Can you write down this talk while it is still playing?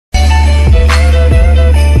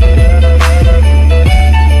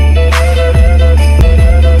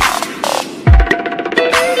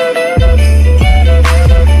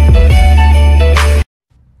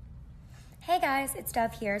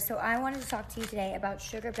Stuff here. So I wanted to talk to you today about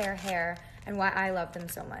Sugar Bear hair and why I love them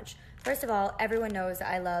so much. First of all, everyone knows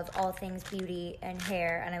that I love all things beauty and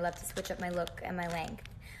hair, and I love to switch up my look and my length.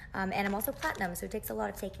 And I'm also platinum, so it takes a lot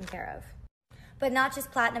of taking care of. But not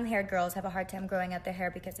just platinum-haired girls have a hard time growing out their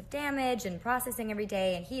hair because of damage and processing every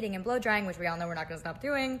day and heating and blow drying, which we all know we're not going to stop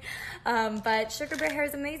doing. But Sugar Bear hair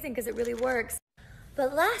is amazing because it really works.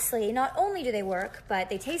 But lastly, not only do they work, but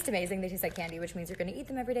they taste amazing. They taste like candy, which means you're going to eat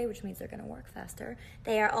them every day, which means they're going to work faster.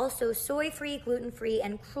 They are also soy-free, gluten-free,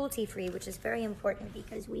 and cruelty-free, which is very important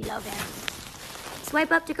because we love animals. Swipe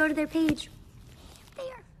up to go to their page.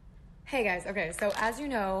 There. Hey guys, okay, so as you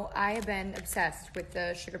know, I have been obsessed with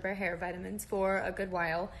the Sugar Bear hair vitamins for a good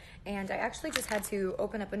while, and I actually just had to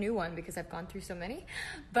open up a new one because I've gone through so many.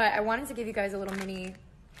 But I wanted to give you guys a little mini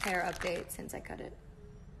hair update since I cut it.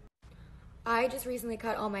 I just recently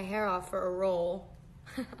cut all my hair off for a roll.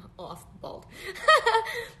 Off, bald.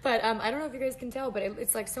 But I don't know if you guys can tell, but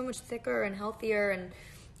it's like so much thicker and healthier,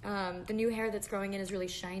 and the new hair that's growing in is really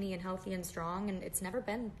shiny and healthy and strong, and it's never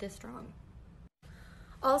been this strong.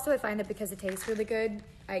 Also, I find that because it tastes really good,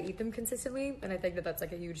 I eat them consistently, and I think that that's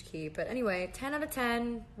like a huge key. But anyway, 10 out of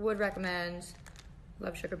 10, would recommend.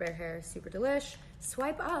 Love Sugar Bear hair, super delish.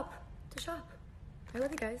 Swipe up to shop. I love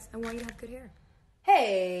you guys. I want you to have good hair.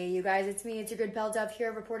 Hey, you guys, it's me. It's your good pal Dove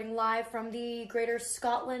here, reporting live from the greater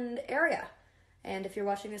Scotland area. And if you're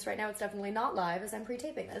watching this right now, it's definitely not live as I'm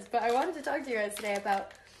pre-taping this. But I wanted to talk to you guys today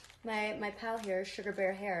about my pal here, Sugar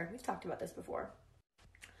Bear hair. We've talked about this before.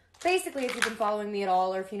 Basically, if you've been following me at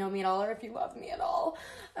all, or if you know me at all, or if you love me at all,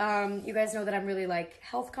 you guys know that I'm really like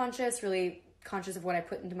health conscious, really conscious of what I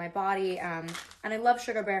put into my body. And I love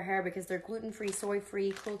Sugar Bear hair because they're gluten-free,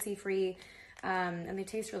 soy-free, cruelty-free, and they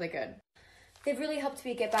taste really good. They've really helped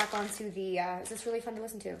me get back onto the, is this really fun to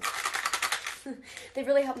listen to? They've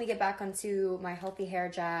really helped me get back onto my healthy hair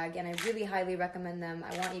jag, and I really highly recommend them.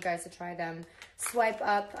 I want you guys to try them. Swipe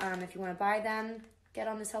up if you want to buy them. Get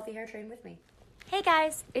on this healthy hair train with me. Hey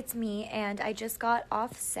guys, it's me, and I just got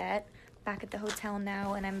off set back at the hotel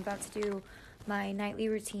now, and I'm about to do my nightly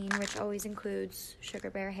routine, which always includes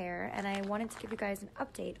Sugar Bear hair, and I wanted to give you guys an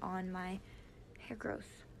update on my hair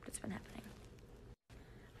growth that's been happening.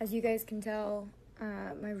 As you guys can tell,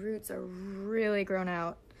 my roots are really grown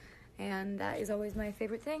out, and that is always my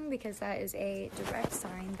favorite thing because that is a direct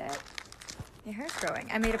sign that my hair's growing.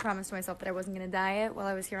 I made a promise to myself that I wasn't going to dye it while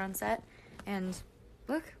I was here on set, and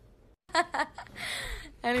look.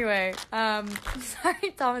 Anyway,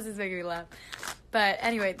 sorry, Thomas is making me laugh. But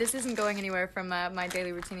anyway, this isn't going anywhere from my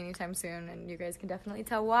daily routine anytime soon, and you guys can definitely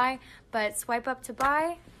tell why. But swipe up to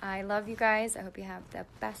buy. I love you guys. I hope you have the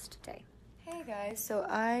best day. Hey guys, so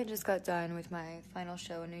I just got done with my final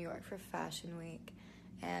show in New York for Fashion Week,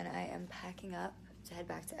 and I am packing up to head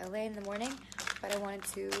back to LA in the morning, but I wanted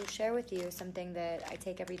to share with you something that I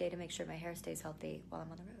take every day to make sure my hair stays healthy while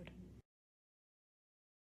I'm on the road.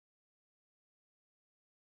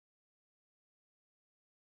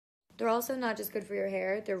 They're also not just good for your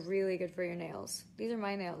hair, they're really good for your nails. These are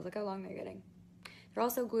my nails, look how long they're getting. They're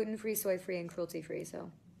also gluten-free, soy-free, and cruelty-free,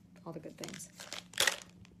 so all the good things.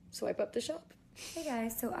 Swipe up to shop. Hey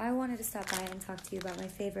guys, so I wanted to stop by and talk to you about my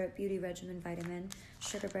favorite beauty regimen vitamin,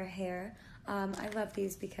 Sugar Bear hair. I love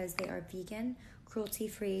these because they are vegan,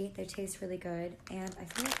 cruelty-free, they taste really good, and I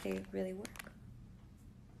feel like they really work.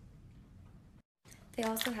 They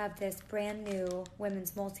also have this brand new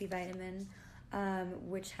women's multivitamin,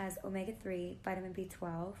 which has omega-3, vitamin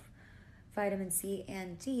B12, vitamin C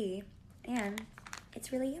and D, and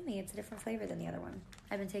it's really yummy. It's a different flavor than the other one.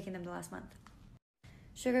 I've been taking them the last month.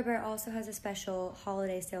 Sugar Bear also has a special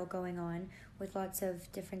holiday sale going on with lots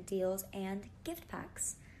of different deals and gift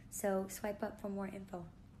packs. So swipe up for more info.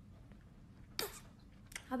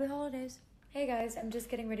 Happy holidays. Hey guys, I'm just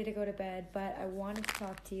getting ready to go to bed, but I wanted to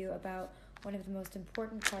talk to you about one of the most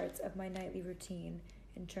important parts of my nightly routine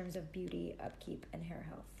in terms of beauty, upkeep, and hair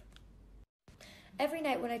health. Every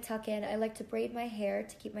night when I tuck in, I like to braid my hair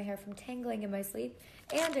to keep my hair from tangling in my sleep,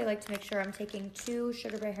 and I like to make sure I'm taking 2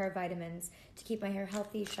 Sugar Bear hair vitamins to keep my hair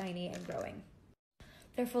healthy, shiny, and growing.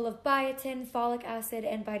 They're full of biotin, folic acid,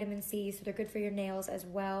 and vitamin C, so they're good for your nails as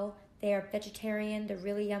well. They are vegetarian, they're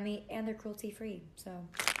really yummy, and they're cruelty-free, so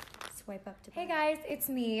swipe up to buy. Hey guys, it's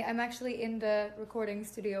me. I'm actually in the recording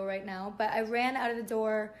studio right now, but I ran out of the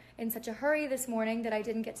door in such a hurry this morning that I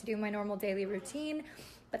didn't get to do my normal daily routine.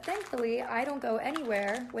 But thankfully, I don't go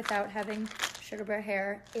anywhere without having Sugar Bear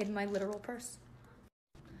hair in my literal purse.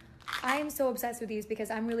 I am so obsessed with these because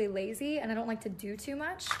I'm really lazy and I don't like to do too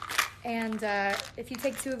much. And if you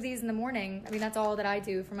take 2 of these in the morning, I mean, that's all that I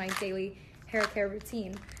do for my daily hair care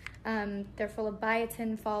routine. They're full of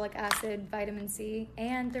biotin, folic acid, vitamin C,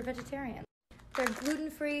 and they're vegetarian. They're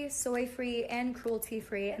gluten-free, soy-free, and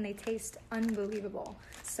cruelty-free, and they taste unbelievable.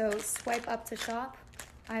 So swipe up to shop.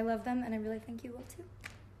 I love them, and I really think you will too.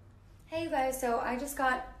 Hey you guys, so I just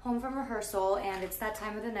got home from rehearsal, and it's that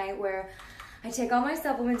time of the night where I take all my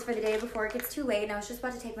supplements for the day before it gets too late, and I was just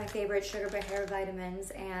about to take my favorite Sugar Bear hair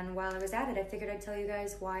vitamins, and while I was at it, I figured I'd tell you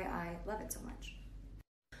guys why I love it so much.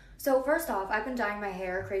 So first off, I've been dyeing my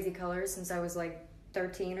hair crazy colors since I was like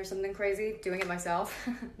 13 or something crazy, doing it myself.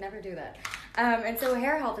 Never do that. And so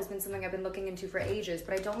hair health has been something I've been looking into for ages,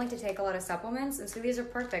 but I don't like to take a lot of supplements, and so these are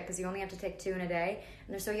perfect because you only have to take 2 in a day,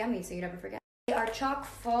 and they're so yummy so you never forget. They are chock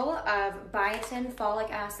full of biotin,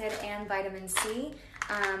 folic acid, and vitamin C.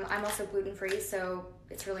 I'm also gluten-free, so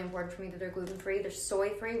it's really important for me that they're gluten-free. They're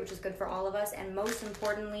soy-free, which is good for all of us, and most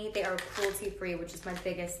importantly, they are cruelty-free, which is my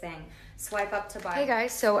biggest thing. Swipe up to buy. Hey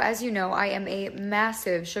guys, so as you know, I am a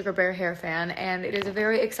massive Sugar Bear hair fan, and it is a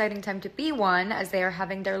very exciting time to be one as they are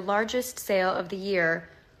having their largest sale of the year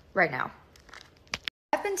right now.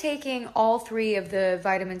 I've been taking all 3 of the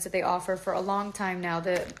vitamins that they offer for a long time now.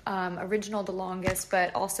 The original, the longest,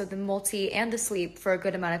 but also the multi and the sleep for a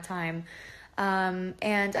good amount of time.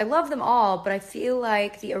 And I love them all, but I feel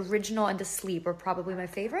like the original and the sleep are probably my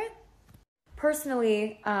favorite.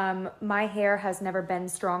 Personally, my hair has never been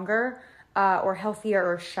stronger or healthier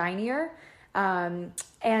or shinier. And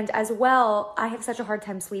as well, I have such a hard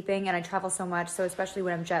time sleeping and I travel so much, so especially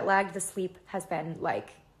when I'm jet lagged, the sleep has been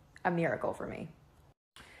like a miracle for me.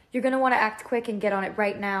 You're going to want to act quick and get on it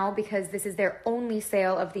right now because this is their only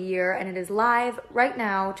sale of the year and it is live right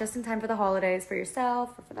now just in time for the holidays for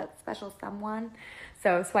yourself or for that special someone.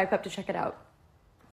 So swipe up to check it out.